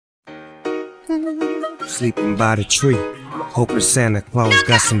Sleeping by the tree, hoping Santa Claus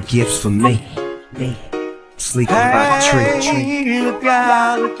got some gifts for me. Sleeping by the tree. Hey, look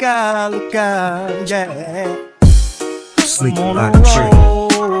out, look out, look out, yeah. Sleeping by the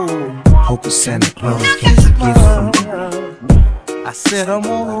tree, hoping Santa Claus got some gifts for me. I said I'm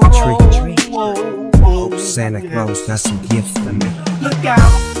on the tree. Hope Santa Claus got some gifts for me. Look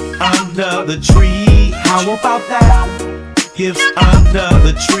out under the tree. How about that? Gifts under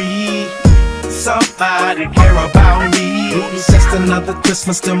the tree. Somebody care about me. It's just another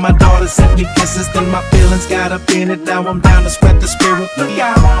Christmas till my daughter sent me kisses. Then my feelings got up in it. Now I'm down to spread the spirit. Look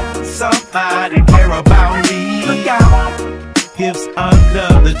out, somebody care about me. Look out, gifts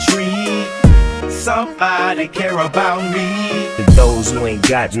under the tree. Somebody care about me. To those who ain't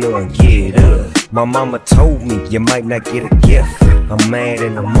got none, get up. My mama told me you might not get a gift. I'm mad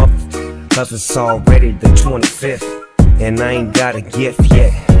in a month, cause it's already the 25th. And I ain't got a gift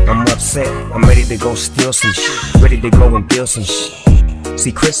yet. I'm upset, I'm ready to go steal some shit. Ready to go and build some shit.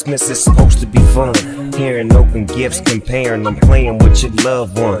 See, Christmas is supposed to be fun. Hearing open gifts, comparing them, playing with your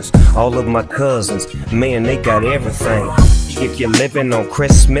loved ones. All of my cousins, man, they got everything. If you're living on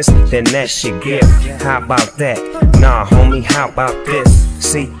Christmas, then that's your gift. How about that? Nah, homie, how about this?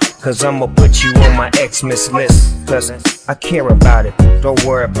 See, cause I'ma put you on my Xmas list. Cause I care about it, don't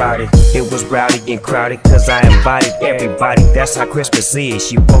worry about it. It was rowdy and crowded cause I invited everybody. That's how Christmas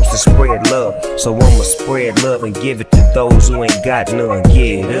is, you supposed to spread love. So I'ma spread love and give it to those who ain't got none.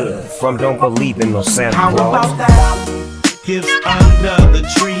 Get up from don't believe in no Santa Claus. How about that? Gifts under the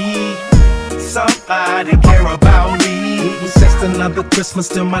tree. Somebody care about me. It's just another Christmas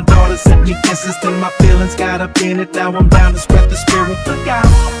till my daughter sent me kisses. Then my feelings got up in it. Now I'm down to spread the spirit. Look out,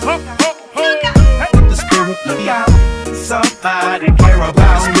 the spirit. Look out, somebody care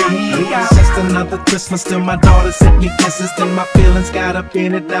about me. It's just another Christmas till my daughter sent me kisses. Then my feelings got up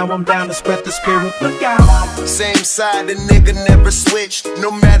in it. Now I'm down to spread the spirit. Look out. Same side, the nigga never switched.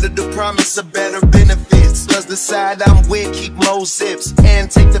 No matter the promise of better benefits. Plus the side I'm with, keep low zips.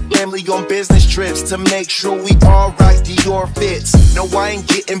 And take the family on business trips to make sure we all right, Dior fits. No, I ain't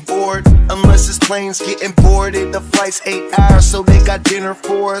getting bored unless this plane's getting boarded. The flight's 8 hours, so they got dinner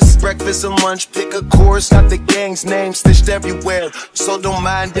for us. Breakfast and lunch, pick a course. Got the gang's name stitched everywhere, so don't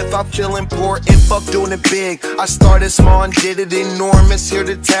mind if I feel important. Fuck doing it big. I started small and did it enormous. Hear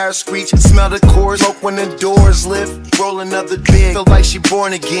the tires screech, smell the chords. Smoke when the doors lift, roll another big. Feel like she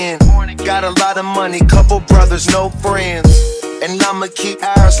born again. Got a lot of money, couple brothers, no friends. And I'ma keep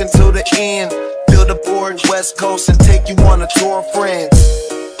ours until the end. Build a board West Coast and take you on a tour of friends.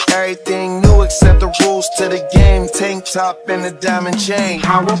 Everything new except the rules to the game. Tank top and a diamond chain.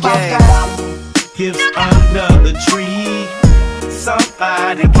 How about that? Gifts under the tree.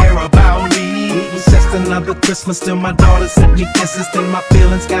 Somebody care about me. It's just another Christmas till my daughter sent me kisses. Then my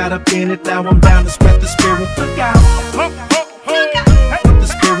feelings got up in it. Now I'm down to spread the spirit. Look out, the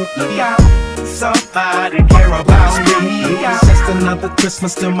spirit. Look out, somebody care about me. It's just another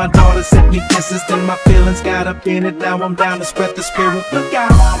Christmas till my daughter sent me kisses. Then my feelings got up in it. Now I'm down to spread the spirit. Look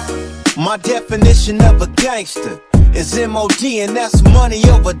out. My definition of a gangster is M.O.D. and that's money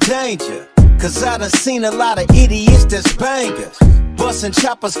over danger. Cause I done seen a lot of idiots that's bangers, bustin'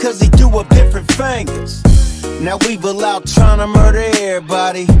 choppers cause they do up different fingers. Now evil out trying to murder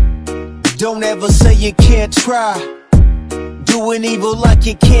everybody. Don't ever say you can't try. Doing evil like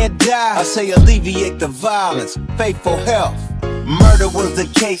you can't die. I say alleviate the violence, faithful health. Murder was the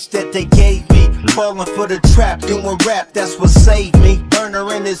case that they gave me. Falling for the trap, doing rap, that's what saved me.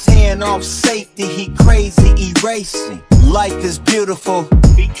 Burner in his hand off safety, he crazy erasing. Life is beautiful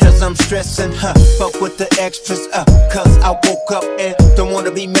because I'm stressing, fuck with the extras, cause I woke up and don't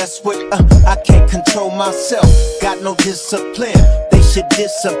wanna be messed with, I can't control myself, got no discipline. They should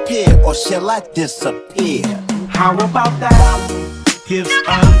disappear, or shall I disappear? How about that? Gifts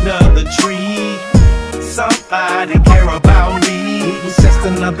under the tree. Somebody care about me. It's just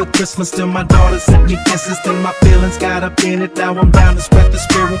another Christmas till my daughter sent me kisses. Then my feelings got up in it. Now I'm down to spread the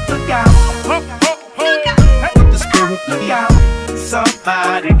spirit. Look out, the spirit. Look out,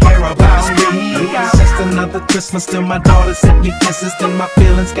 somebody care about me. It's just another Christmas till my daughter sent me kisses. Then my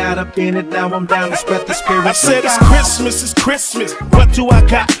feelings got up in it. Now I'm down to spread the spirit. I said it's Christmas, what do I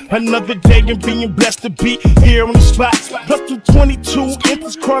got? Another day and being blessed to be here on the spot. Plus 222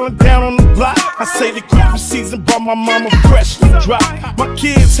 inches crawling down on the block. I say the Christmas season brought my mama freshly dropped. My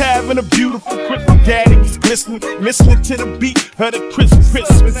kids having a beautiful Christmas. Daddy is glistening, listening to the beat of the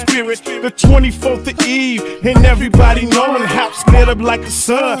Christmas spirit. The 24th of Eve, and everybody knowing house lit up like the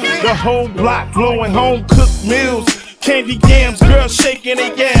sun. The whole block glowing, home cooked meals, candy yams, girls shaking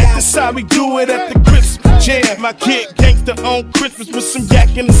their ass. That's how we do it at the Christmas jam. My kid gangster on Christmas with some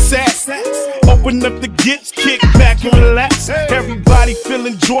yak in the sack. Open up the gifts, kick back and relax. Everybody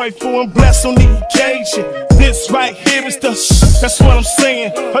feeling joyful and blessed on the occasion. This right here is the that's what I'm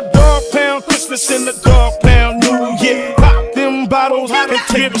saying. A dog pound Christmas and a dog pound New Year. Pop them bottles and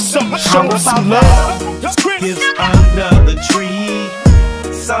take us something, show us some love. Gifts under the tree.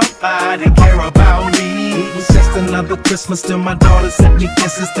 Somebody care about me. It was just another Christmas till my daughter sent me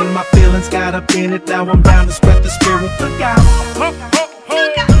kisses. Then my feelings got up in it. Now I'm down to spread the spirit. Look out.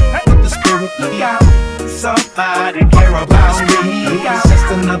 The spirit, look out. Somebody care about me. It was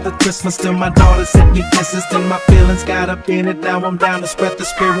just another Christmas till my daughter sent me kisses. Then my feelings got up in it. Now I'm down to spread the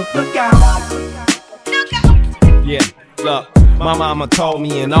spirit. Look out. Yeah, look. My mama told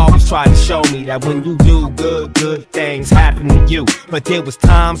me and always tried to show me that when you do good, good things happen to you. But there was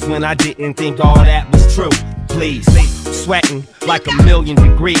times when I didn't think all that was true. Please, sweating like 1,000,000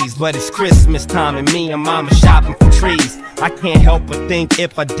 degrees, but it's Christmas time and me and mama shopping for trees. I can't help but think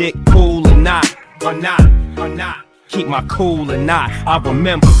if I did cool or not. Keep my cool or not. I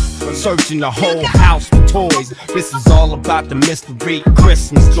remember searching the whole house for toys. This is all about the mystery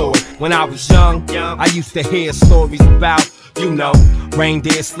Christmas joy. When I was young, I used to hear stories about, you know,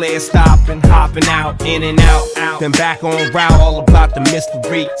 reindeer sled stopping, hopping out, in and out. Then back on route, all about the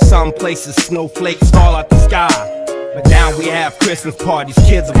mystery. Some places snowflakes fall out the sky. But now we have Christmas parties,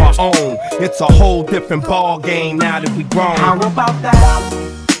 kids of our own. It's a whole different ball game now that we grown. How about that?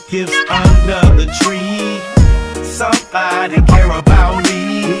 Gifts under the tree. Somebody care about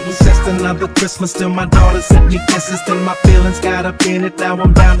me. It was just another Christmas till my daughter sent me kisses. Then my feelings got up in it. Now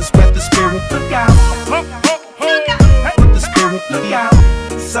I'm down to spread the spirit. Look out. The spirit, look out.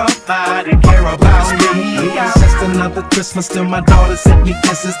 Somebody care about me. It was just another Christmas till my daughter sent me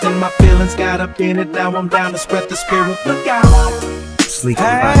kisses. Then my feelings got up in it. Now I'm down to spread the spirit. Look out. Sleeping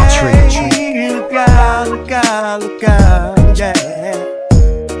by the tree. Look out, look out, look out, yeah.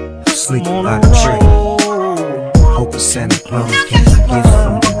 Sleeping by the tree. Hoping Santa Claus gets a gift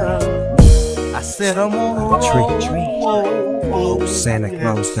from me. I said I'm on the tree. Hope Santa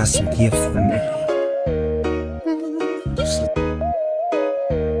Claus got some gift for me.